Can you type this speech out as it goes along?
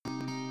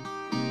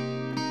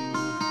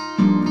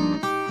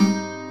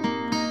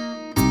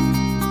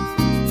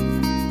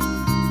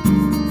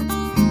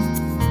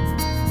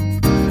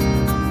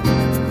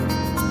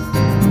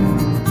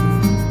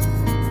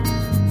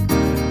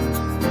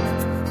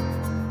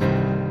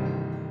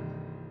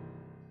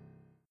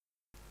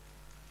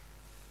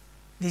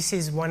This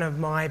is one of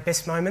my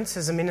best moments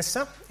as a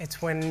minister.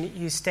 It's when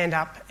you stand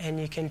up and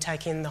you can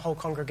take in the whole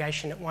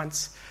congregation at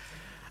once.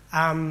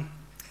 There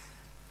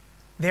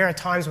are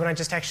times when I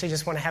just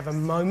want to have a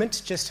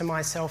moment just to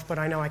myself, but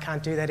I know I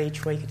can't do that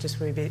each week. It just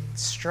would be a bit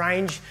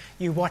strange,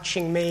 you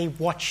watching me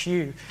watch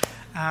you.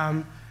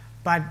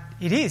 But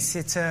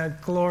it's a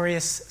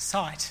glorious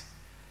sight.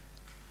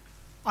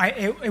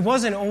 It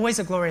wasn't always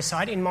a glorious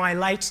sight. In my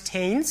late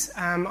teens,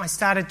 I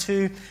started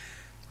to,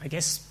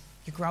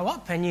 you grow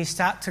up and you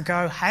start to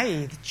go,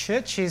 hey, the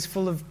church is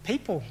full of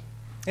people.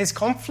 There's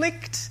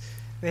conflict,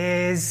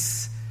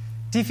 there's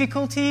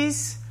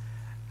difficulties,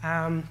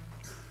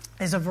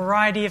 there's a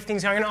variety of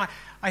things going on.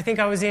 I think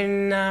I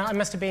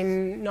must have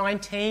been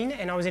 19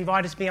 and I was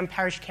invited to be on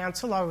parish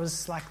council. I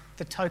was like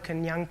the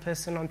token young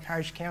person on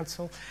parish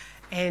council.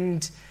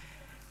 And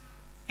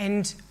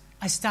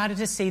I started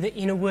to see the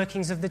inner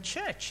workings of the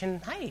church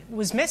and, hey, it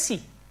was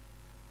messy.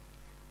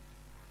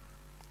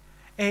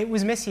 It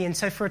was messy, and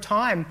so for a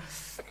time,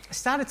 I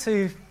started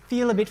to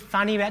feel a bit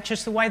funny about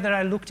just the way that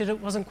I looked at it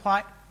wasn't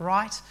quite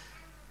right.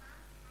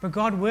 But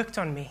God worked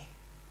on me.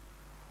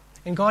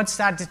 And God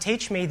started to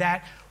teach me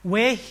that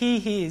where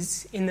He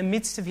is in the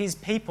midst of His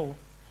people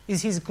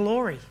is His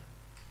glory.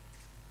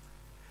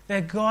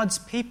 That God's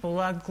people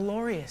are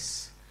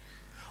glorious.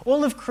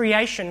 All of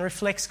creation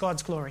reflects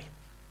God's glory.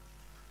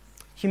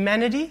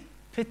 Humanity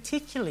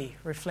particularly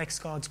reflects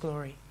God's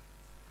glory.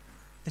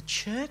 The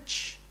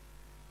church,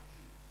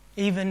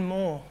 even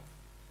more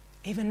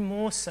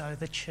so,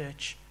 the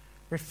church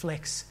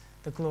reflects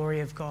the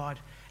glory of God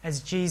as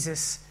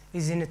Jesus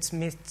is in its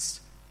midst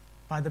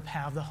by the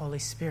power of the Holy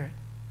Spirit.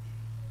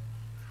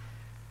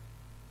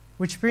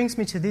 Which brings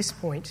me to this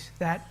point,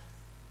 that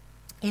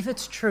if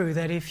it's true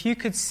that if you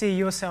could see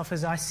yourself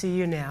as I see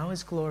you now,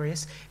 as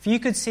glorious, if you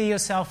could see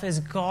yourself as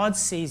God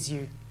sees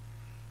you,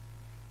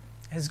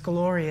 as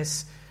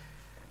glorious,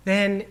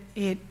 then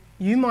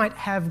you might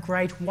have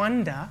great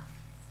wonder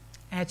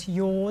at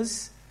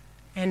yours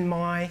and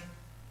my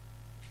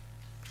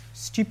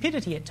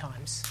stupidity at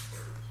times.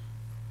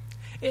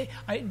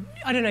 I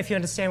don't know if you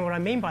understand what I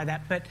mean by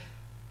that, but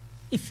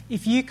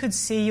if you could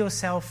see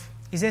yourself,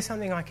 is there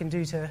something I can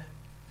do to...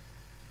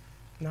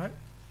 No?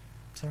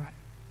 It's all right.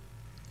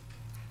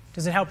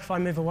 Does it help if I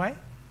move away?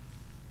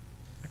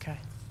 Okay.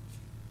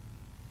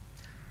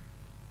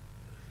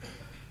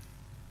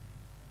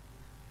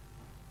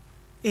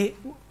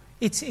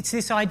 It's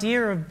this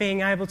idea of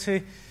being able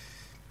to...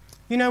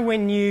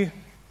 when you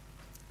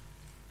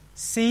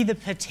see the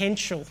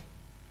potential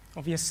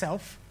of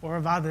yourself or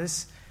of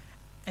others,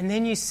 and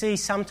then you see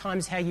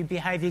sometimes how you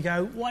behave, you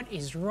go, what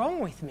is wrong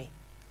with me?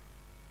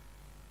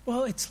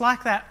 Well, it's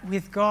like that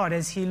with God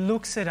as He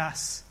looks at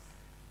us,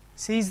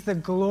 sees the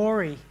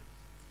glory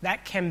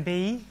that can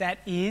be, that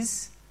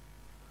is,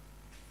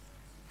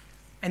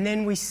 and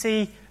then we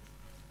see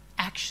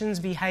actions,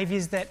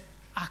 behaviours that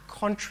are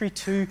contrary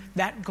to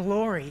that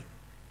glory.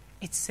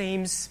 It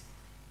seems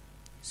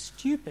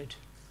stupid.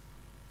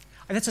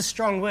 And that's a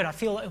strong word. I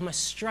feel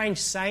almost strange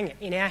saying it.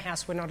 In our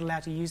house, we're not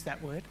allowed to use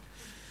that word.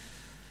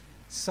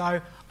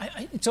 So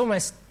it's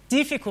almost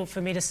difficult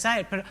for me to say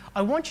it, but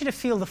I want you to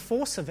feel the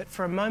force of it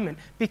for a moment,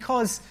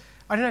 because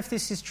I don't know if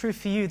this is true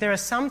for you. There are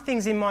some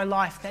things in my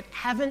life that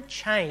haven't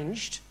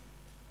changed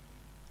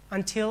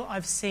until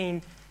I've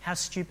seen how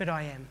stupid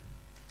I am.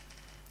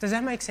 Does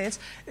that make sense?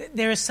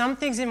 There are some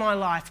things in my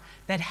life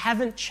that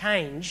haven't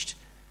changed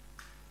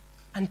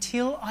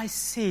until I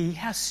see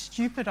how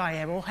stupid I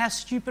am or how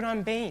stupid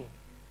I'm being.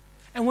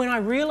 And when I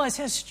realise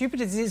how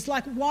stupid it is, it's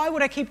like, why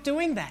would I keep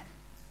doing that?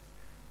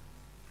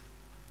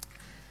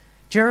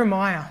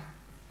 Jeremiah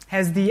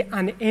has the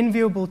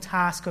unenviable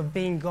task of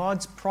being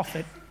God's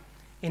prophet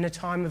in a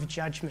time of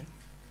judgment.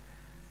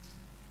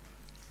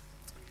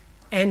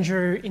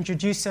 Andrew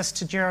introduced us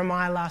to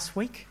Jeremiah last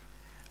week.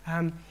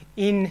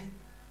 In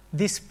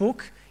this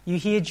book, you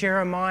hear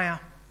Jeremiah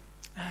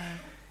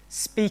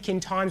speak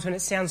in times when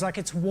it sounds like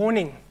it's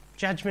warning,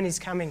 judgment is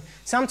coming.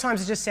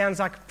 Sometimes it just sounds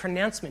like a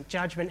pronouncement,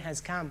 judgment has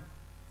come.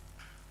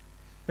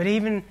 But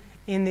even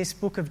in this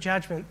book of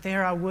judgment,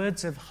 there are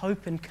words of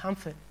hope and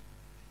comfort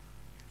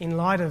in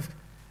light of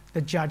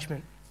the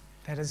judgment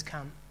that has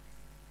come.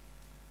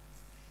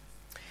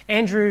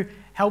 Andrew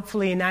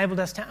helpfully enabled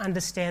us to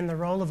understand the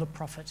role of a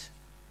prophet.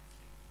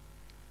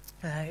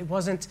 It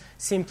wasn't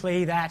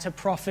simply that a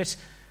prophet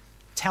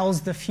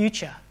tells the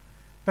future,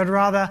 but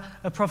rather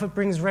a prophet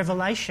brings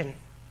revelation,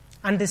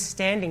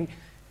 understanding,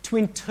 to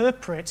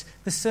interpret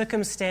the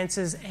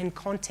circumstances and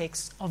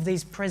context of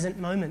these present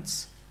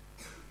moments.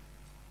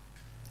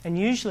 And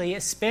usually,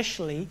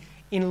 especially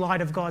in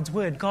light of God's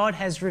word. God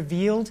has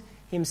revealed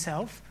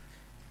Himself,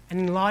 and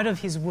in light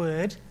of His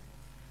word,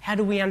 how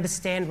do we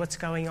understand what's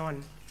going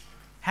on?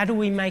 How do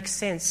we make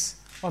sense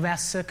of our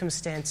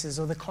circumstances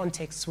or the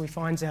contexts we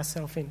find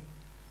ourselves in?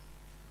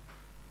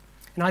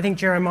 And I think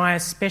Jeremiah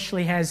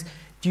especially has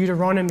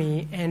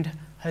Deuteronomy and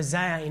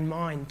Hosea in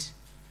mind.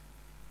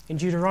 In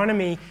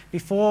Deuteronomy,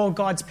 before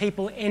God's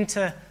people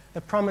enter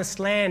the promised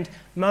land,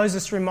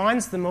 Moses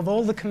reminds them of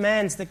all the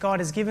commands that God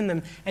has given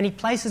them, and he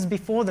places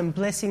before them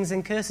blessings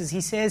and curses.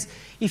 He says,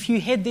 if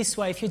you head this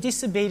way, if you're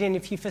disobedient,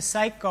 if you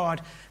forsake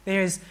God,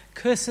 there is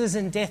curses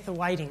and death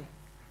awaiting.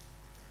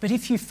 But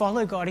if you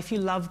follow God, if you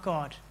love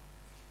God,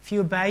 if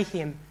you obey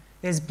him,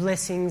 there's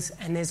blessings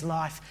and there's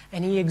life.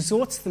 And he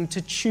exhorts them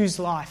to choose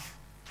life.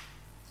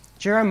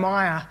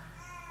 Jeremiah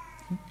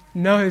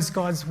knows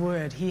God's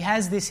word. He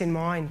has this in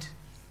mind.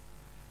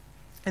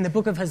 And the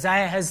book of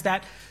Hosea has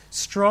that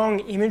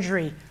strong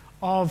imagery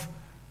of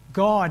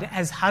God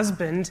as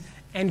husband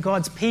and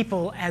God's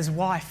people as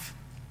wife.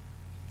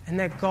 And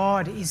that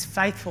God is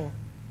faithful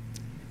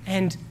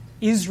and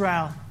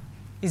Israel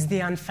is the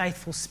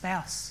unfaithful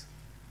spouse.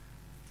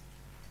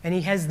 And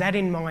he has that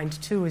in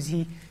mind too as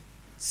he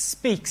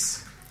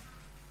speaks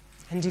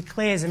and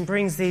declares and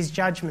brings these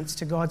judgments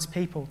to God's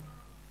people.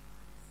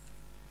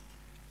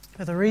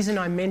 But the reason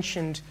I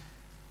mentioned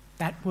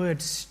that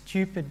word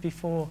stupid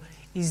before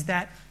is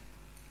that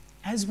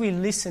as we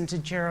listen to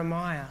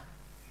Jeremiah,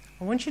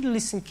 I want you to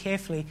listen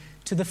carefully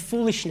to the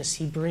foolishness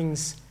he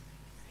brings.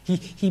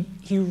 He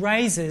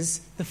raises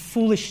the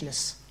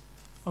foolishness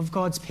of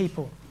God's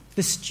people,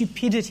 the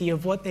stupidity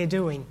of what they're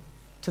doing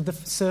to the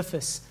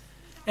surface.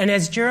 And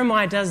as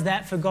Jeremiah does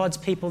that for God's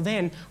people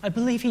then, I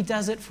believe he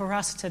does it for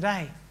us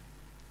today.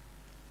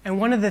 And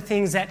one of the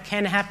things that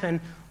can happen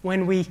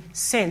when we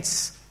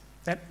sense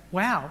that,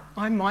 wow,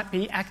 I might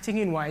be acting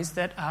in ways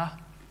that are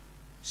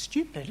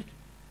stupid,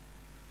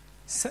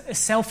 a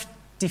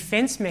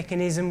self-defense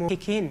mechanism will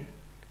kick in.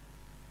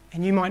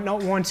 And you might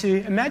not want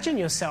to imagine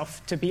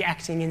yourself to be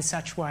acting in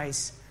such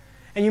ways.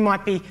 And you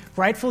might be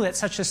grateful that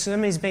such a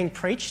sermon is being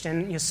preached,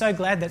 and you're so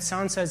glad that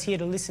so-and-so is here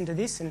to listen to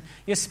this, and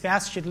your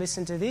spouse should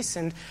listen to this,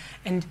 and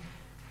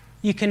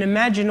you can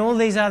imagine all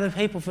these other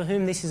people for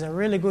whom this is a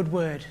really good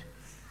word.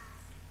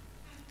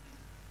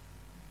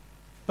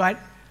 But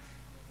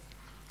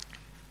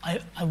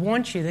I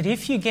want you that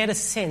if you get a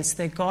sense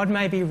that God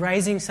may be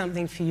raising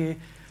something for you,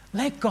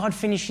 let God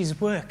finish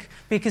his work,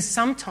 because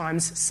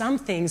sometimes some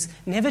things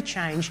never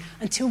change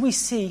until we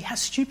see how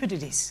stupid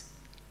it is.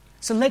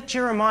 So let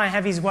Jeremiah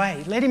have his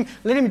way. Let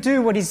him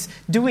do what he's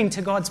doing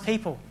to God's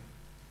people.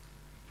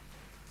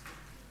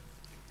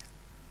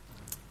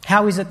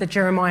 How is it that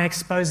Jeremiah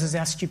exposes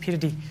our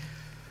stupidity?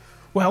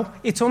 Well,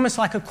 it's almost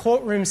like a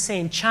courtroom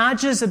scene.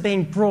 Charges are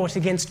being brought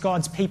against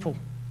God's people.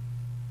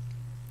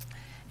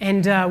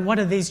 And what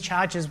are these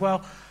charges?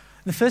 Well,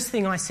 the first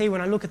thing I see when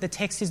I look at the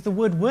text is the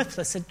word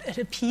worthless. It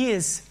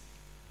appears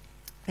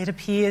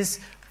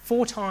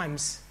 4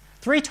 times.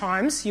 3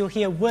 times you'll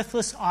hear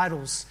worthless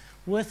idols,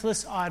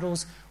 worthless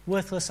idols,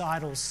 worthless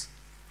idols.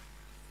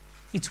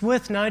 It's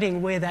worth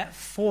noting where that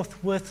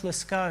 4th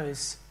worthless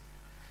goes.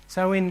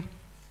 So in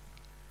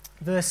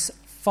verse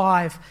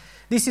 5,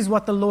 this is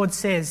what the Lord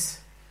says.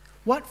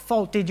 What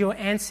fault did your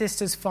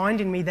ancestors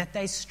find in me that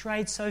they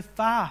strayed so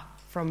far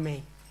from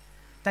me?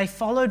 They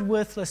followed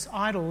worthless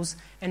idols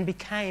and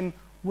became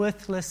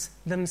worthless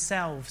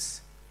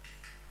themselves.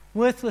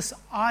 Worthless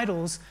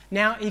idols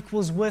now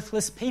equals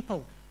worthless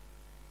people.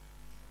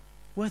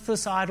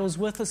 Worthless idols,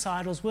 worthless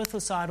idols,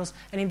 worthless idols.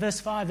 And in verse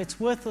 5, it's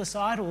worthless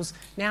idols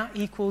now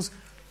equals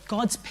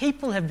God's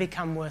people have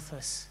become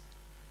worthless.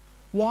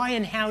 Why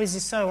and how is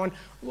this so?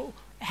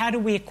 How do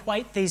we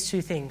equate these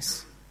two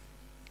things?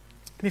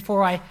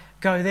 Before I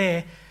go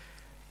there,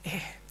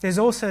 there's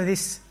also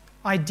this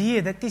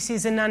idea that this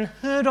is an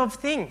unheard of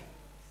thing.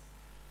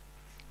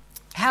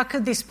 How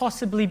could this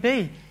possibly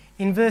be?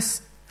 In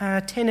verse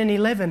 10 and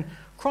 11,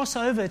 cross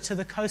over to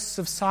the coasts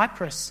of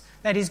Cyprus,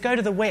 that is, go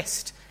to the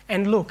west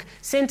and look.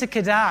 Send to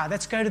Kedar,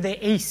 that's go to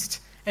the east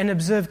and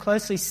observe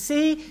closely.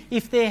 See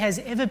if there has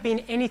ever been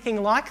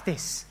anything like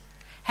this.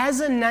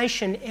 Has a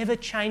nation ever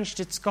changed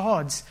its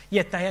gods,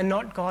 yet they are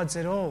not gods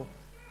at all?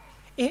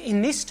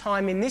 In this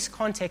time, in this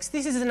context,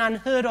 this is an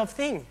unheard of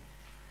thing.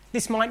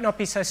 This might not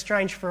be so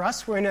strange for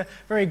us. We're in a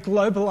very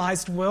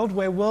globalised world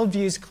where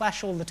worldviews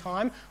clash all the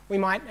time. We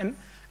might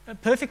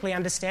perfectly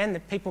understand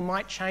that people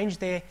might change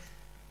their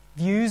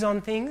views on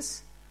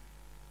things.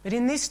 But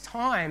in this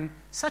time,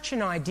 such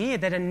an idea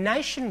that a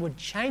nation would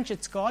change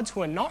its gods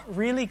who are not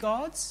really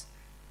gods.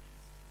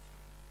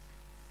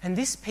 And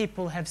this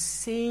people have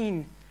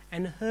seen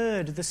and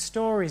heard the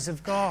stories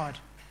of God,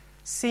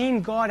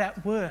 seen God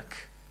at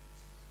work.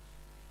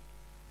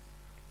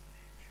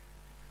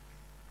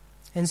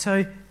 And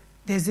so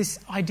there's this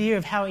idea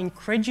of how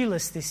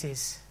incredulous this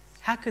is.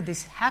 How could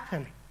this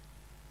happen?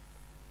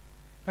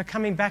 But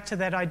coming back to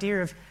that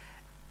idea of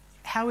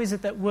how is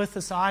it that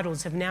worthless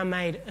idols have now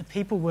made a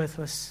people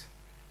worthless?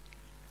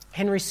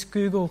 Henry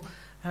Scougal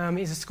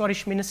is a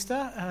Scottish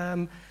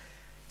minister,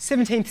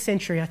 17th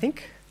century, I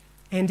think.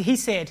 And he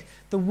said,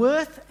 the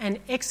worth and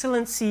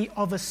excellency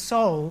of a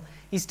soul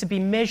is to be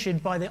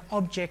measured by the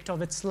object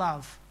of its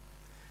love.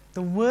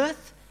 The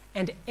worth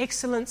and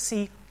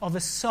excellency of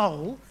a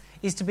soul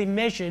is to be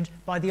measured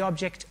by the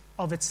object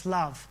of its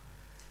love.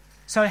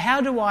 So how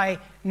do I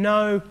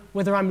know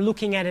whether I'm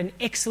looking at an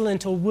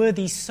excellent or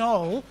worthy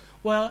soul?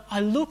 Well,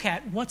 I look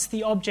at what's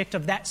the object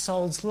of that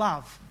soul's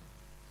love.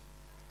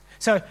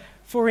 So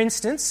For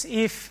instance,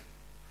 if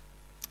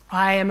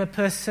I am a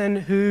person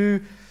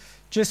who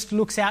just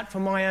looks out for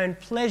my own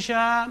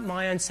pleasure,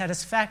 my own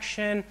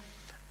satisfaction,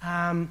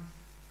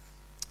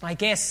 I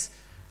guess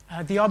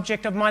the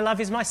object of my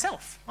love is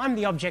myself. I'm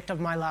the object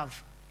of my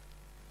love.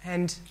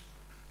 And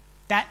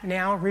that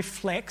now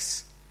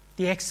reflects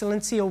the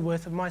excellency or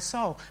worth of my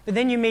soul. But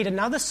then you meet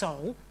another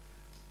soul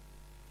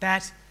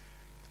that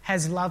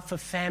has love for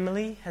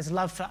family, has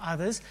love for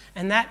others,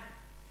 and that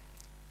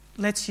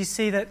lets you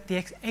see that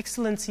the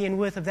excellency and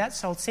worth of that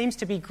soul seems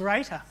to be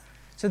greater.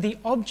 So the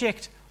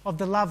object of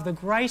the love, the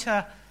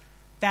greater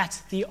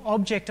that the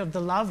object of the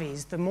love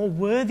is, the more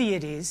worthy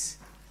it is,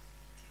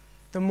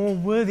 the more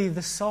worthy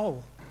the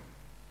soul.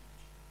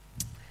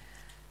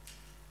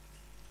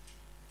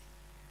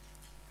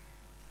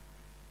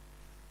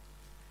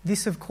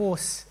 This, of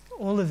course,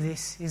 all of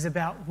this is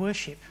about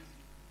worship.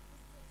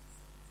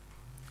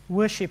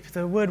 Worship,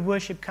 the word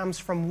worship comes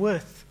from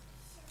worth,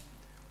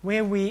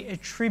 where we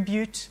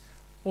attribute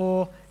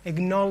or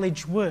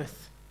acknowledge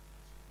worth.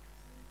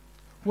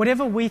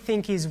 Whatever we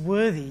think is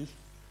worthy,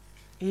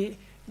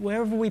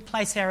 wherever we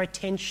place our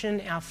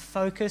attention, our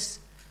focus,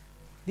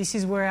 this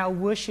is where our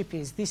worship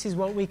is. This is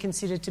what we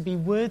consider to be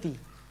worthy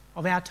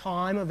of our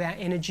time, of our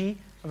energy,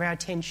 of our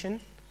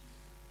attention.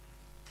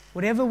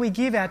 Whatever we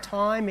give our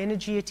time,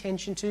 energy,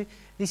 attention to,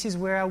 this is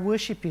where our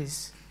worship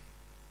is.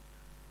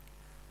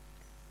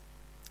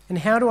 And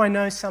how do I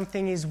know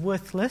something is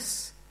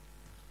worthless?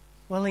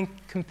 Well, in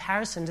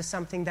comparison to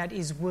something that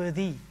is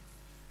worthy.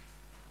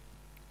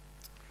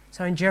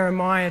 So in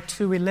Jeremiah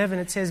 2:11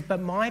 it says, "But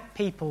my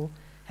people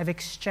have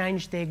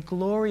exchanged their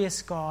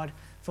glorious God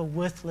for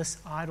worthless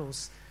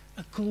idols."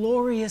 A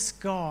glorious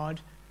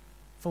God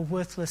for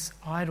worthless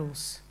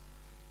idols.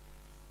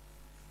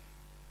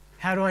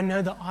 How do I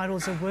know the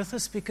idols are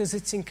worthless? Because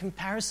it's in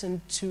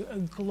comparison to a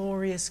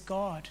glorious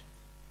God.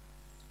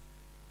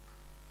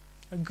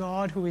 A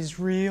God who is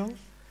real,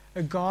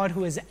 a God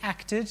who has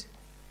acted,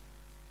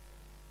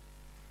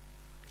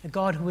 a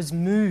God who has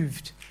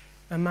moved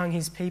among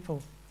his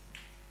people.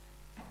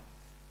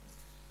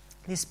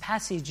 This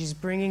passage is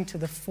bringing to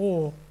the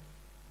fore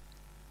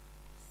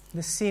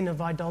the sin of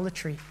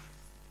idolatry.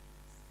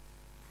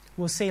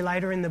 We'll see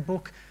later in the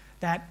book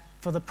that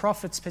for the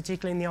prophets,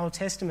 particularly in the Old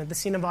Testament, the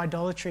sin of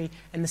idolatry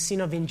and the sin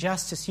of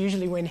injustice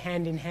usually went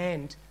hand in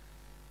hand.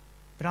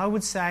 But I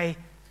would say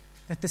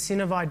that the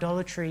sin of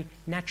idolatry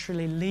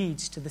naturally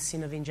leads to the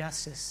sin of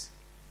injustice.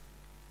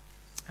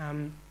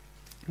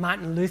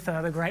 Martin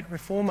Luther, the great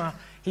reformer,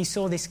 he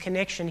saw this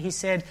connection. He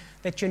said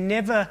that you're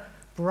never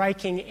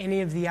breaking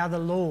any of the other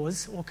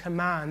laws or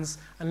commands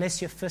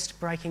unless you're first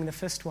breaking the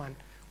first one,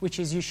 which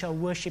is you shall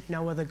worship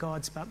no other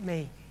gods but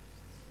me.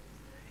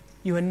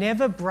 You are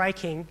never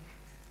breaking,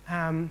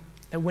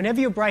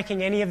 whenever you're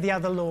breaking any of the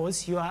other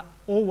laws, you are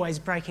always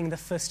breaking the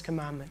first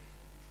commandment.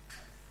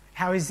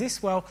 How is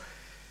this? Well,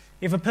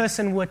 if a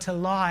person were to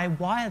lie,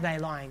 why are they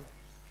lying?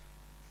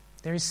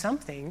 There is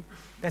something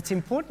that's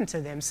important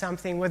to them,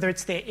 something, whether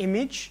it's their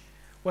image,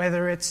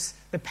 whether it's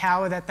the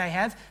power that they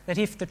have, that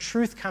if the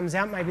truth comes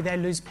out, maybe they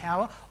lose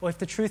power, or if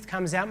the truth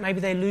comes out, maybe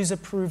they lose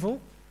approval.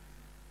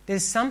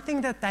 There's something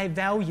that they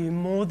value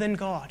more than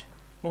God,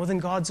 more than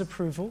God's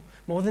approval,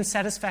 more than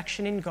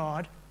satisfaction in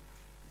God.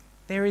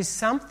 There is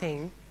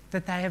something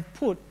that they have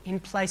put in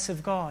place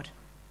of God.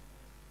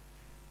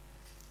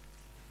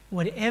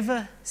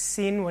 Whatever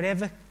sin,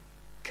 whatever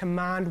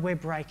command we're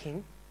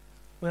breaking,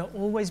 we're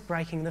always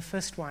breaking the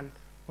first one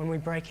when we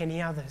break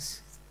any others.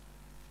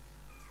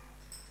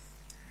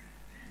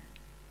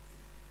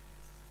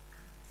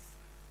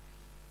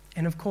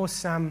 And of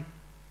course,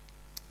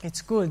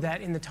 it's good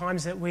that in the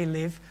times that we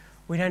live,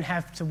 we don't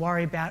have to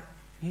worry about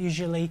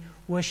usually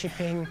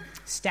worshipping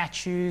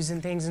statues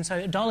and things. And so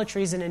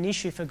idolatry isn't an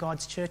issue for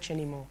God's church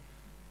anymore.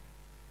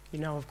 You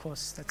know, of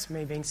course, that's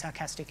me being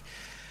sarcastic.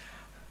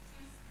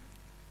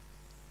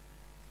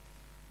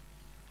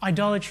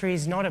 Idolatry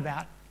is not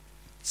about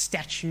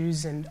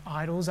statues and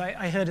idols.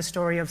 I heard a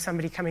story of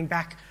somebody coming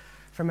back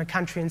from a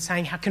country and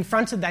saying how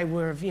confronted they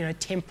were of,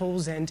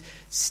 temples and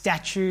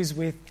statues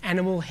with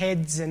animal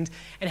heads and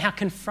how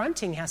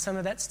confronting how some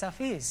of that stuff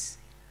is.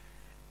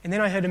 And then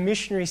I heard a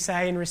missionary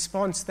say in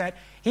response that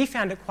he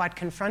found it quite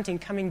confronting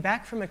coming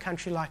back from a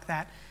country like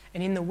that.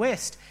 And in the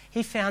West,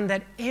 he found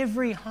that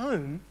every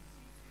home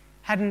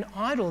had an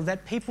idol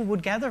that people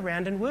would gather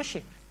around and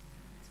worship.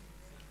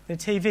 The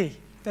TV,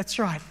 that's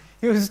right.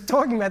 He was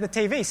talking about the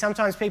TV.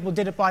 Sometimes people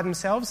did it by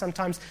themselves,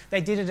 sometimes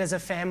they did it as a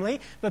family,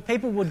 but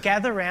people would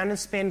gather around and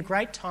spend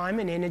great time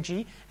and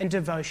energy and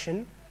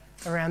devotion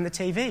around the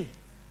TV.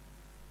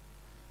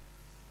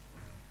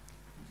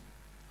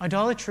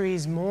 Idolatry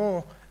is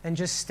more than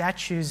just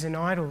statues and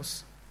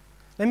idols.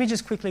 Let me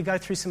just quickly go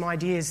through some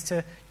ideas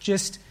to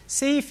just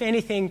see if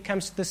anything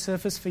comes to the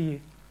surface for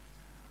you.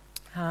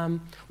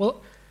 Again,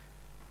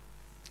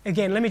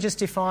 let me just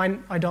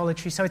define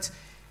idolatry. So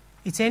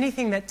it's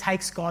anything that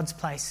takes God's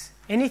place.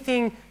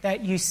 Anything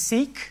that you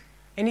seek,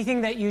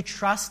 anything that you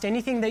trust,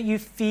 anything that you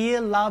fear,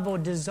 love or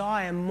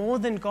desire more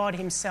than God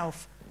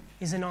himself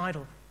is an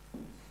idol.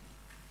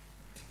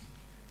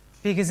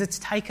 because it's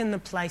taken the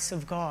place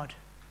of God.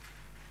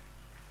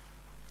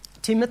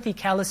 Timothy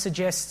Keller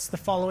suggests the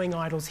following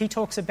idols. He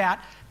talks about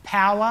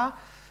power,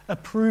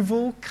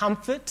 approval,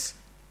 comfort,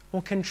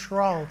 or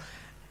control.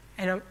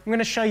 And I'm going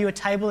to show you a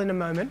table in a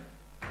moment.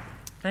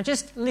 Now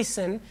just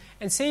listen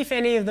and see if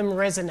any of them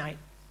resonate.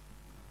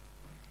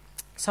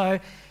 So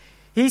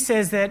he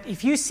says that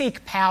if you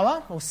seek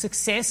power or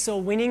success or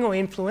winning or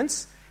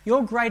influence,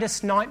 your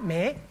greatest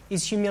nightmare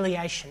is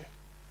humiliation.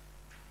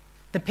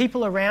 The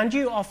people around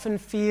you often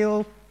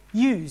feel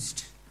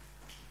used,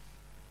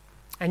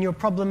 and your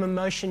problem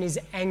emotion is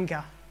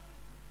anger.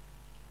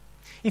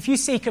 If you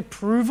seek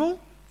approval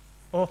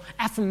or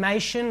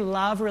affirmation,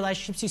 love,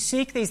 relationships, you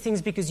seek these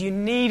things because you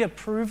need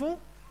approval,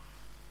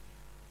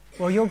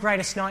 well, your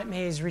greatest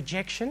nightmare is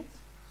rejection.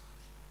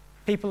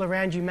 People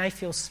around you may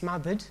feel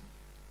smothered,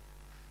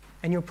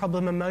 and your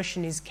problem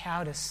emotion is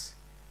cowardice.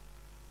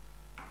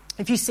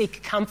 If you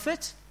seek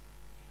comfort,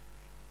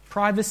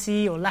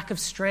 privacy, or lack of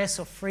stress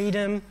or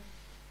freedom,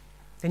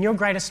 then your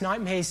greatest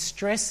nightmare is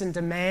stress and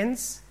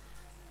demands.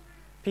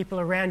 People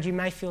around you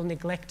may feel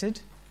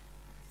neglected.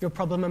 Your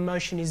problem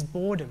emotion is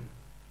boredom.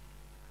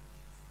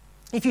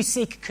 If you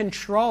seek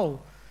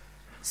control,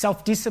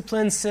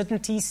 self-discipline,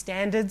 certainty,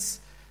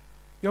 standards,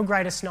 your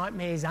greatest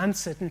nightmare is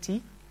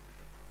uncertainty.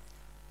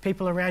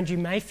 People around you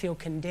may feel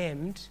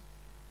condemned,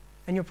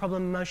 and your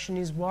problem emotion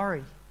is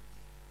worry.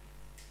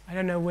 I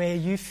don't know where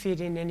you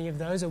fit in any of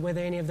those or whether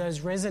any of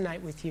those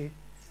resonate with you.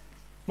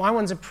 My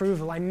one's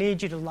approval. I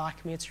need you to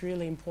like me. It's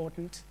really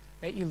important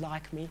that you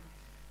like me.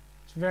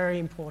 It's very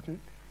important.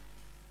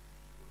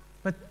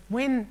 But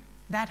when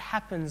that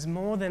happens,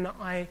 more than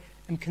I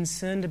am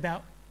concerned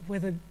about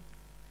whether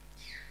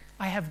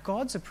I have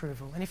God's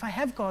approval. And if I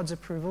have God's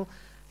approval,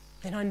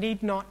 then I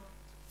need not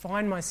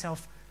find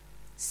myself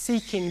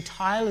seeking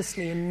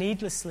tirelessly and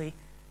needlessly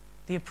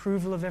the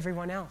approval of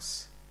everyone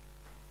else.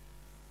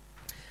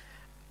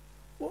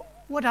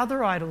 What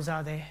other idols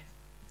are there?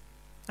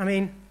 I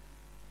mean,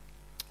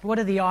 what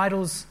are the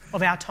idols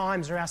of our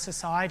times or our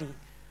society?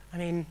 I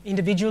mean,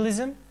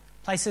 individualism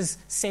places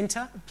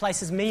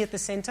me at the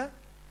centre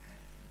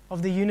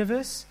of the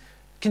universe.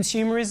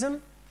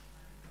 Consumerism,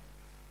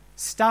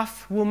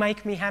 stuff will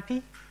make me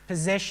happy.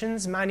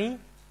 Possessions, money.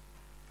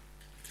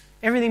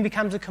 Everything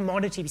becomes a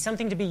commodity,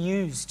 something to be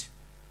used.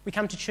 We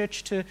come to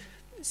church to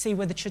see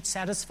whether church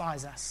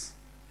satisfies us.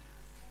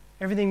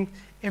 Everything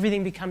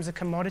becomes a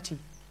commodity.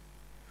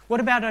 What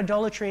about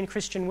idolatry in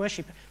Christian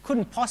worship?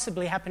 Couldn't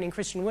possibly happen in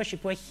Christian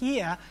worship. We're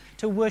here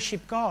to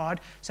worship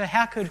God, so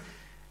how could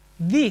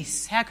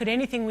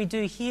anything we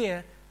do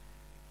here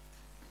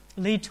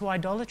lead to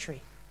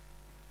idolatry?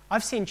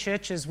 I've seen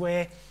churches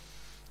where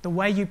the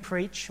way you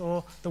preach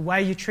or the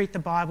way you treat the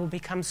Bible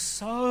becomes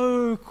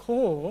so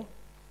core.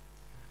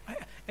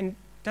 And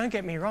don't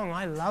get me wrong,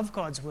 I love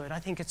God's word. I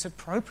think it's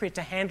appropriate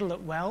to handle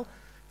it well,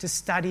 to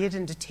study it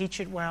and to teach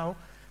it well.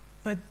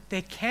 But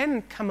there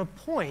can come a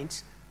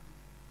point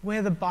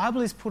where the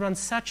Bible is put on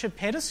such a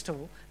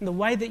pedestal and the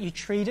way that you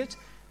treat it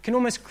can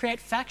almost create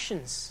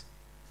factions.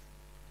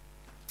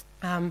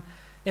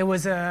 There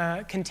was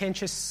a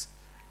contentious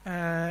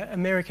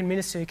American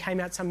minister who came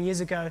out some years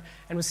ago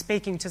and was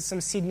speaking to some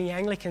Sydney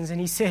Anglicans,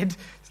 and he said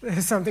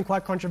something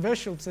quite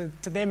controversial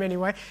to them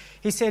anyway.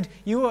 He said,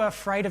 "You are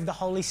afraid of the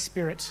Holy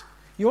Spirit.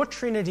 Your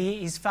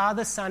Trinity is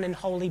Father, Son and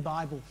Holy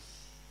Bible."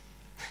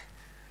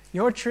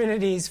 Your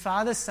Trinity is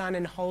Father, Son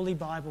and Holy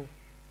Bible.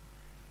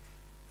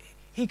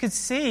 He could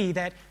see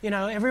that,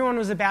 everyone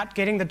was about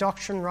getting the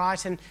doctrine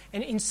right and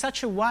in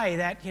such a way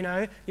that,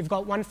 you've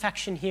got one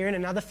faction here and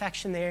another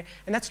faction there.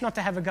 And that's not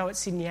to have a go at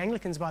Sydney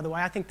Anglicans, by the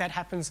way. I think that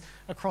happens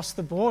across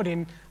the board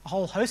in a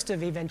whole host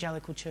of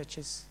evangelical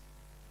churches.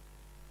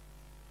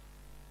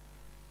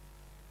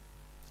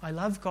 I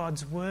love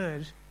God's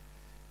word,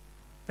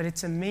 but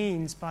it's a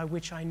means by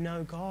which I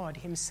know God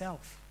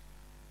himself.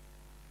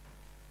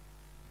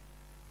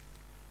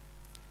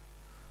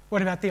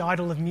 What about the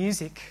idol of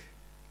music?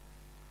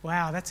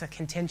 Wow, that's a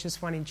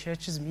contentious one in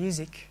churches,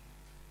 music.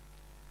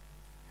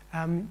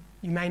 You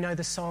may know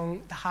the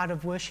song The Heart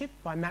of Worship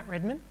by Matt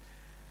Redman.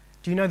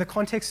 Do you know the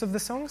context of the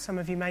song? Some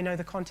of you may know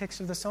the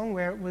context of the song,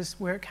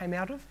 where it came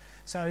out of.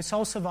 So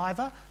Soul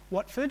Survivor,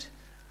 Watford.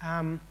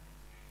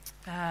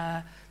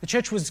 The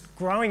church was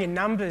growing in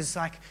numbers,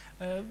 like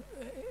a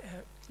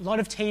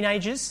lot of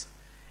teenagers.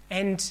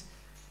 And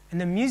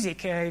the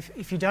music,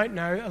 if you don't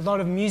know, a lot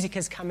of music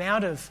has come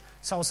out of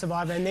Soul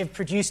Survivor, and they've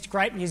produced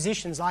great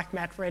musicians like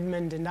Matt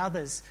Redmond and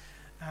others.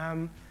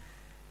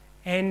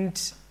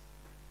 And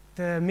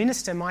the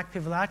minister, Mike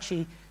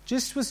Pivolacci,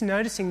 just was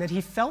noticing that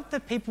he felt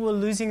that people were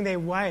losing their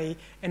way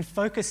and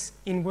focus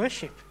in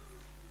worship.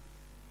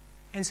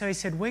 And so he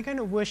said, we're going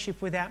to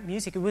worship without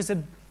music. It was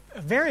a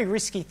very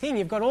risky thing.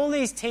 You've got all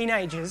these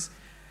teenagers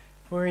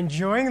who are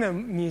enjoying the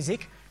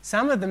music,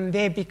 some of them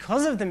there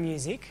because of the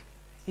music.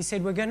 He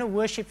said, we're going to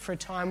worship for a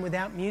time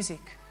without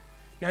music.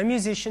 No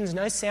musicians,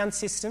 no sound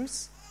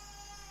systems.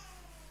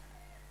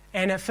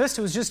 And at first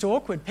it was just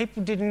awkward.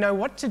 People didn't know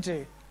what to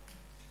do.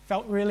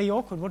 Felt really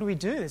awkward. What do we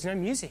do? There's no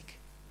music.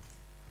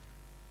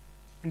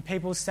 And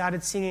people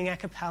started singing a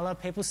cappella,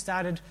 people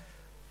started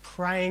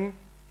praying.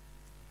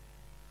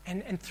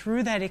 And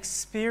through that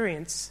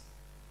experience,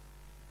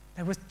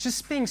 they were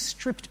just being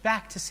stripped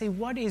back to see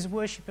what is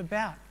worship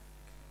about.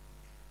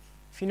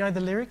 If you know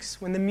the lyrics,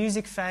 when the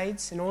music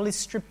fades and all is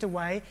stripped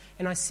away,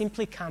 and I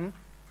simply come,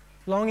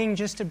 longing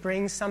just to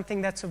bring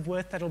something that's of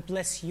worth that'll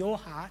bless your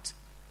heart,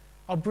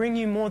 I'll bring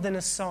you more than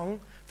a song,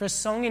 for a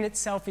song in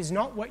itself is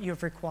not what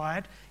you've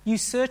required. You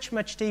search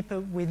much deeper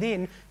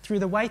within. Through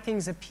the way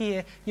things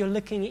appear, you're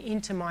looking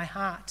into my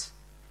heart.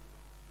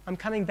 I'm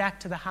coming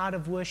back to the heart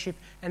of worship,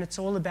 and it's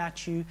all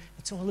about you.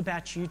 It's all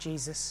about you,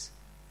 Jesus.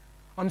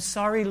 I'm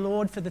sorry,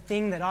 Lord, for the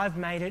thing that I've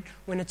made it.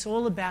 When it's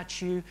all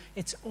about you,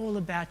 it's all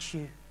about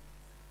you,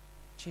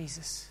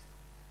 Jesus.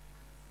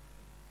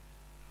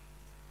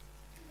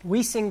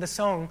 We sing the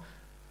song,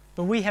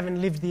 but we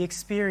haven't lived the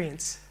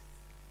experience.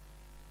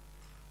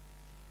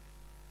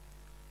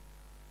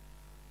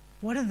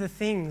 What are the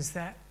things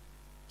that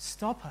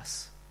stop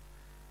us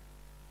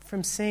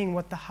from seeing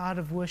what the heart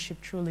of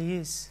worship truly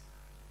is?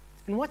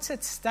 And what's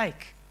at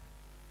stake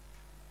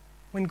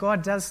when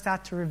God does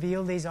start to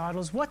reveal these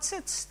idols? What's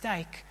at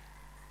stake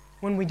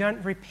when we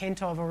don't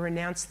repent of or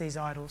renounce these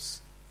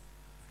idols?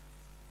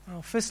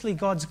 Well, firstly,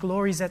 God's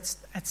glory is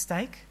at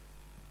stake.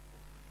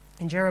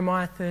 In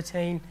Jeremiah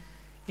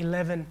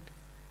 13:11,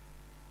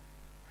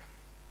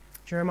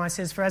 Jeremiah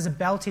says, "For as a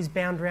belt is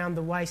bound round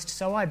the waist,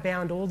 so I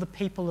bound all the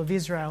people of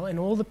Israel and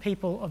all the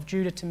people of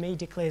Judah to me,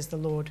 declares the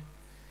Lord,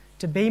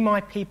 to be my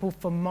people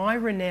for my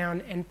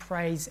renown and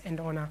praise and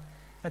honour,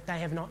 but they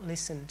have not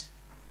listened."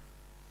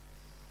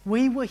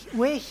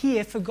 We're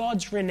here for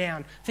God's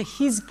renown, for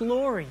His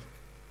glory.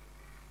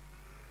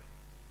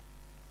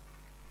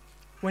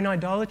 When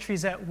idolatry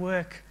is at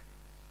work,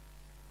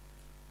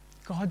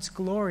 God's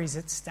glory is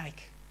at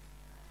stake.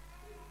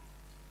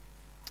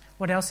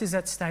 What else is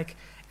at stake?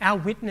 Our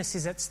witness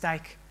is at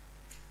stake.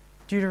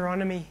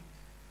 Deuteronomy,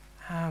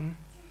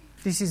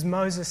 this is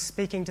Moses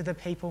speaking to the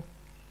people.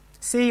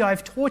 "See,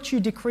 I've taught you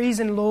decrees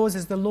and laws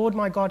as the Lord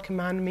my God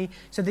commanded me,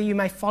 so that you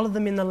may follow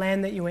them in the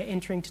land that you are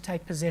entering to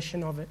take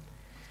possession of it.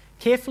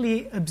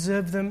 Carefully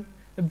observe them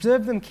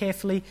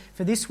carefully,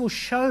 for this will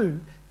show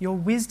your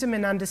wisdom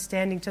and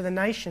understanding to the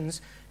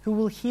nations, who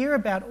will hear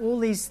about all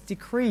these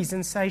decrees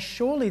and say,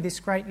 'Surely this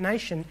great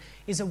nation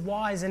is a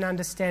wise and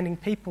understanding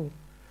people.'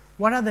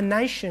 What other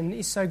nation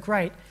is so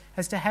great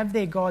as to have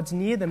their gods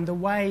near them the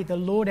way the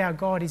Lord our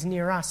God is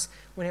near us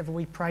whenever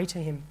we pray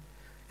to Him?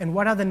 And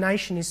what other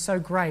nation is so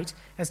great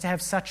as to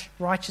have such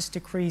righteous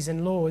decrees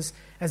and laws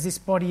as this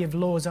body of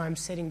laws I am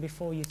setting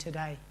before you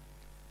today?"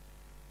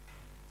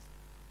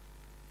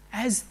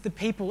 As the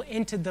people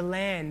entered the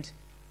land,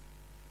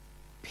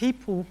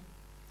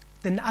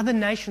 the other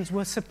nations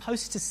were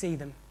supposed to see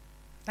them.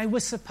 They were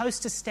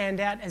supposed to stand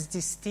out as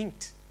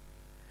distinct.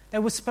 They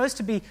were supposed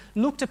to be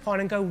looked upon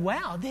and go,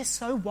 "Wow, they're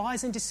so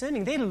wise and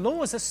discerning. Their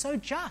laws are so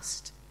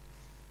just."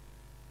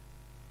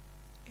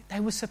 They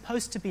were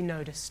supposed to be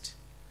noticed.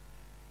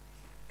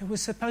 It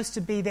was supposed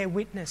to be their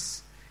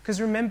witness. Because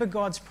remember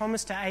God's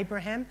promise to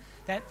Abraham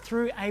that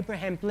through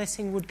Abraham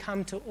blessing would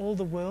come to all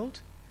the world?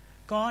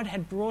 God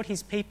had brought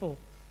His people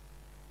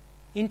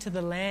into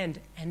the land,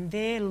 and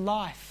their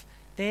life,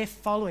 their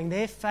following,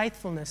 their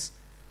faithfulness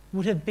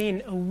would have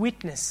been a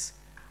witness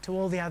to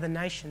all the other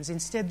nations.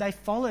 Instead, they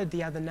followed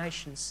the other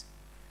nations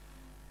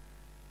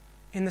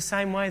in the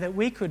same way that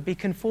we could be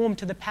conformed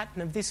to the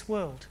pattern of this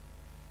world.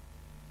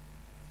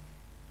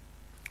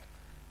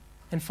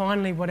 And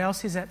finally, what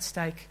else is at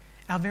stake?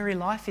 Our very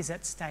life is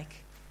at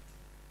stake.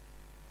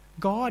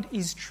 God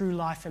is true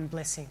life and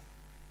blessing.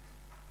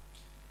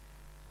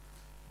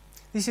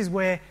 This is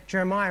where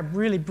Jeremiah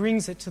really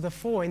brings it to the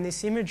fore in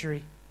this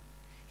imagery.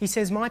 He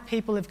says, "My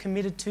people have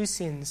committed two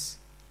sins.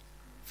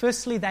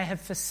 Firstly, they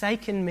have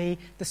forsaken me,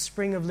 the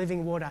spring of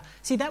living water."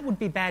 See, that would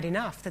be bad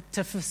enough,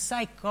 to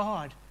forsake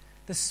God,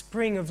 the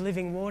spring of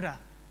living water.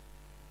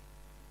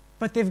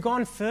 But they've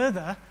gone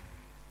further.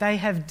 They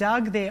have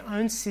dug their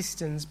own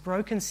cisterns,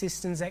 broken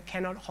cisterns that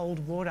cannot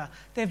hold water.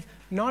 They've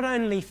not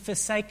only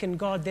forsaken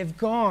God, they've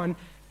gone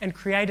and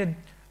created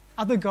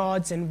other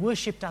gods and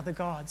worshipped other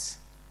gods.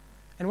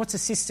 And what's a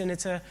cistern?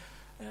 It's a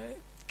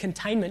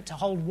containment to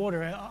hold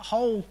water, a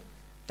hole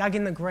dug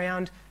in the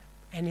ground,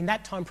 and in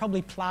that time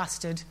probably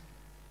plastered.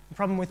 The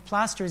problem with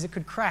plaster is it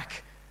could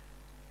crack.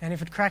 And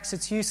if it cracks,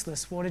 it's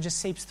useless. Water just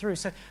seeps through.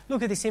 So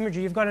look at this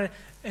imagery. You've got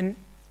a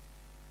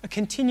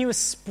continuous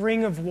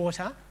spring of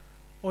water,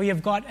 or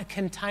you've got a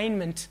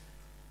containment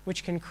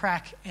which can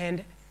crack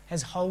and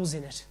has holes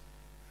in it.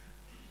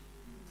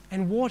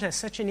 And water,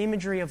 such an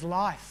imagery of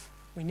life.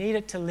 We need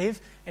it to live,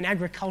 and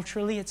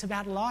agriculturally it's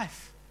about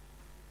life.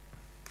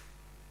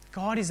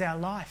 God is our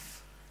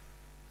life.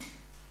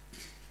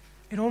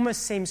 It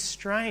almost seems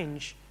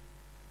strange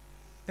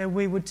that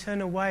we would turn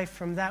away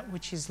from that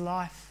which is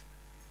life,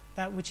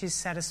 that which is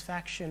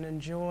satisfaction and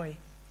joy,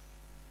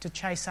 to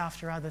chase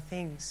after other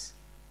things.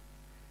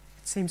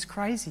 It seems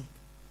crazy,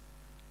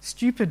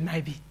 stupid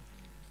maybe.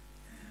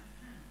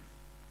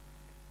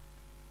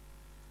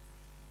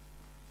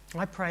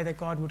 I pray that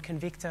God would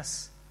convict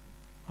us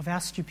of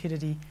our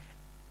stupidity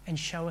and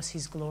show us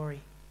his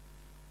glory.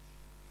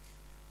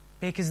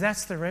 Because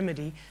that's the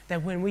remedy,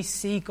 that when we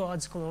see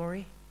God's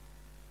glory,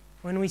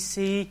 when we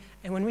see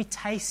and when we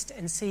taste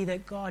and see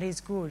that God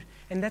is good,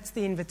 and that's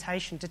the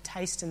invitation, to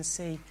taste and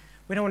see.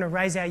 We don't want to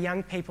raise our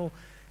young people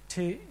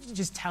to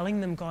just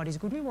telling them God is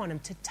good. We want them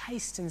to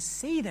taste and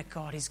see that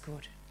God is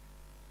good.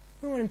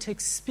 We want them to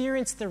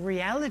experience the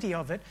reality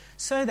of it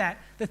so that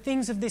the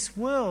things of this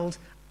world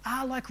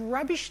are like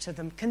rubbish to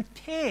them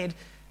compared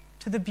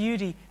to the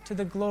beauty, to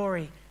the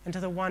glory, and to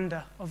the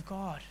wonder of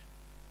God.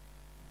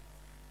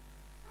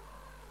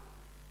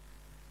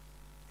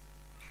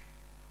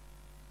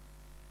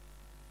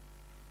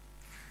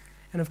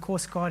 And of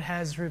course, God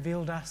has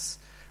revealed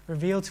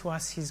to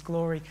us his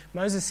glory.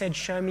 Moses said,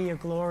 "Show me your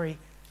glory."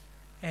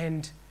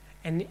 And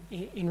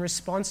in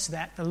response to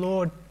that, the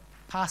Lord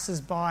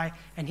passes by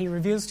and he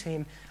reveals to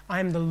him,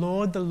 "I am the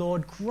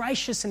Lord,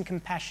 gracious and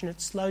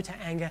compassionate, slow to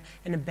anger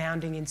and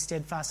abounding in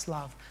steadfast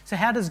love." So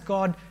how does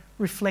God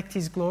reflect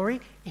his glory?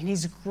 In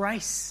his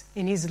grace,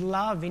 in his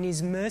love, in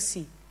his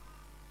mercy.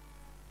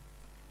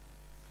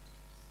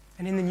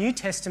 And in the New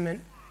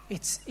Testament,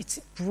 it's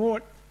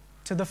brought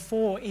to the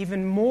fore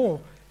even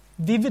more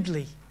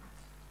vividly.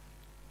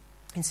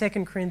 In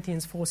 2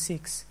 Corinthians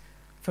 4:6,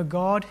 "For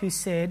God who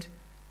said,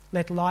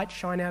 'Let light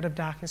shine out of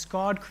darkness,'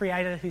 God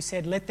creator who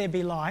said, 'Let there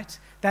be light,'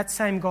 that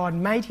same God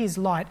made his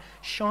light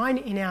shine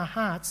in our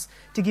hearts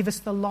to give us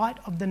the light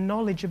of the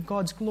knowledge of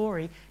God's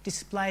glory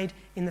displayed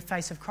in the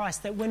face of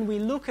Christ." That when we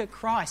look at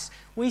Christ,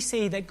 we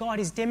see that God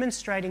is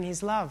demonstrating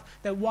his love,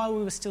 that while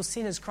we were still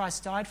sinners,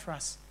 Christ died for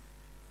us.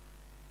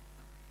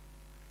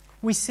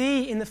 We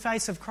see in the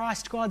face of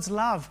Christ God's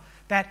love,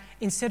 that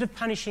instead of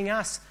punishing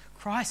us,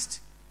 Christ,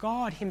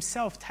 God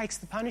himself, takes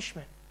the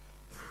punishment.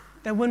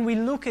 That when we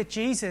look at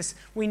Jesus,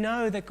 we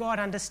know that God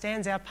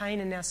understands our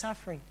pain and our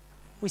suffering.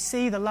 We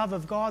see the love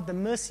of God, the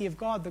mercy of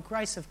God, the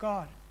grace of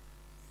God.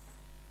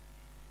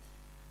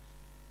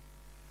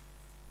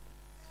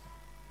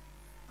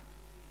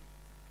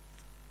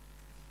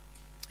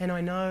 And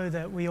I know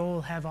that we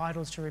all have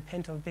idols to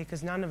repent of,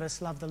 because none of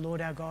us love the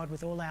Lord our God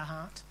with all our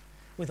heart,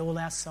 with all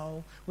our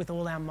soul, with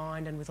all our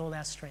mind, and with all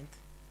our strength.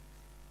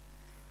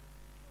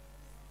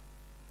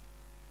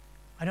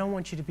 I don't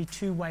want you to be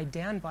too weighed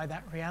down by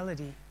that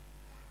reality.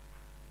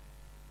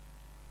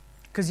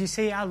 Because you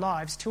see, our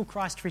lives, till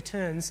Christ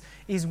returns,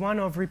 is one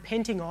of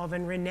repenting of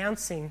and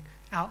renouncing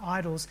our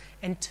idols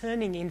and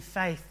turning in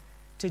faith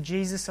to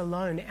Jesus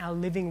alone, our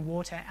living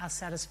water, our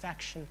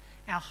satisfaction,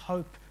 our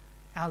hope,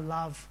 our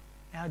love,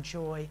 our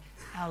joy,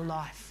 our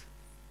life.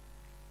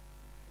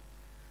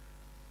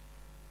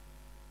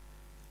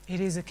 It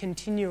is a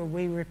continual,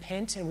 we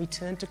repent and we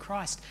turn to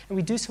Christ, and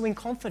we do so in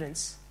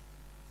confidence.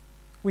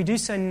 We do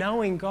so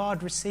knowing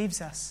God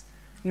receives us,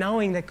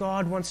 knowing that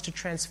God wants to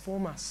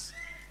transform us.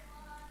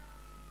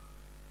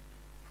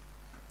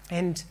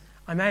 And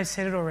I may have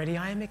said it already,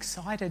 I am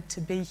excited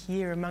to be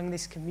here among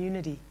this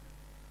community.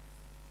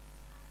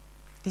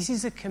 This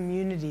is a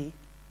community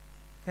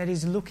that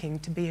is looking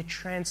to be a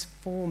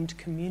transformed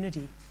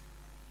community.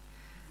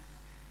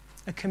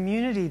 A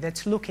community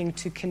that's looking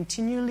to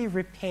continually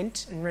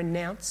repent and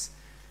renounce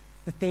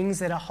the things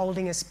that are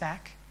holding us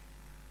back,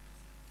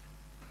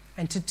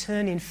 and to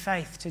turn in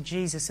faith to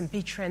Jesus and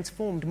be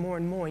transformed more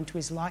and more into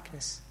his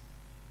likeness.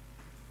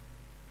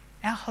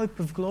 Our hope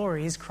of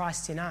glory is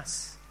Christ in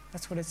us.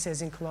 That's what it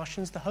says in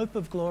Colossians. The hope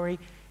of glory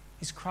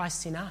is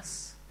Christ in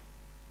us.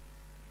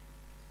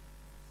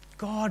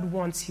 God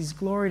wants his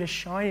glory to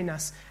shine in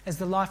us as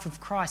the life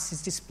of Christ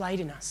is displayed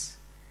in us.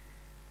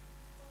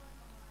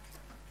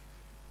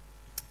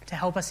 To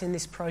help us in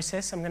this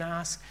process, I'm going to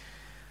ask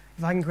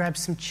if I can grab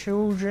some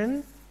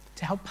children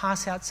to help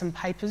pass out some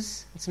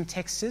papers and some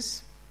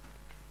texters.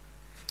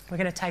 We're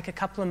going to take a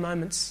couple of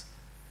moments.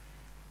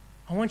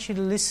 I want you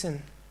to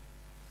listen.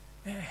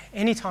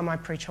 Anytime I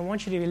preach, I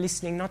want you to be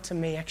listening, not to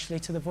me, actually,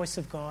 to the voice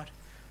of God.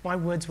 My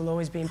words will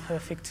always be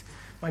imperfect.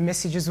 My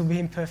messages will be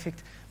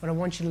imperfect. But I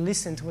want you to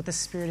listen to what the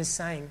Spirit is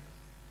saying.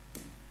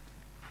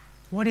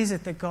 What is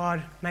it that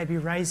God may be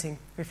raising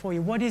before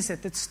you? What is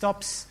it that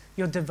stops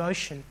your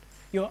devotion,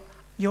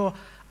 your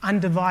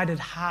undivided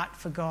heart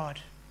for God?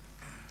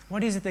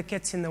 What is it that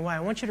gets in the way?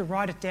 I want you to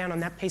write it down on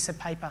that piece of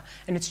paper,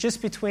 and it's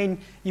just between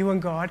you and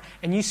God,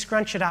 and you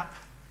scrunch it up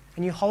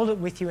and you hold it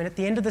with you, and at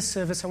the end of the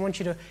service I want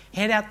you to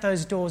head out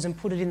those doors and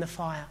put it in the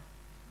fire,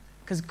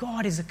 because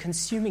God is a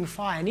consuming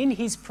fire, and in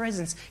his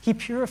presence he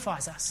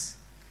purifies us.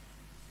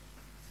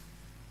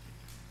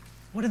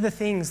 What are the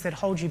things that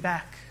hold you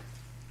back?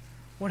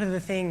 What are the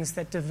things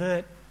that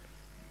divert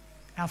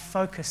our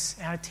focus,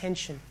 our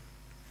attention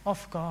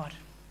off God?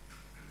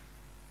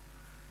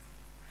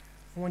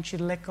 I want you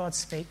to let God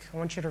speak. I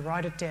want you to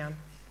write it down.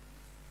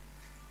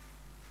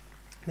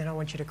 Then I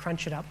want you to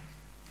crunch it up.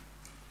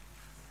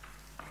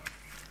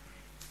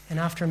 And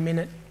after a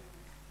minute,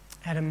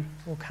 Adam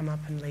will come up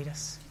and lead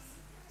us.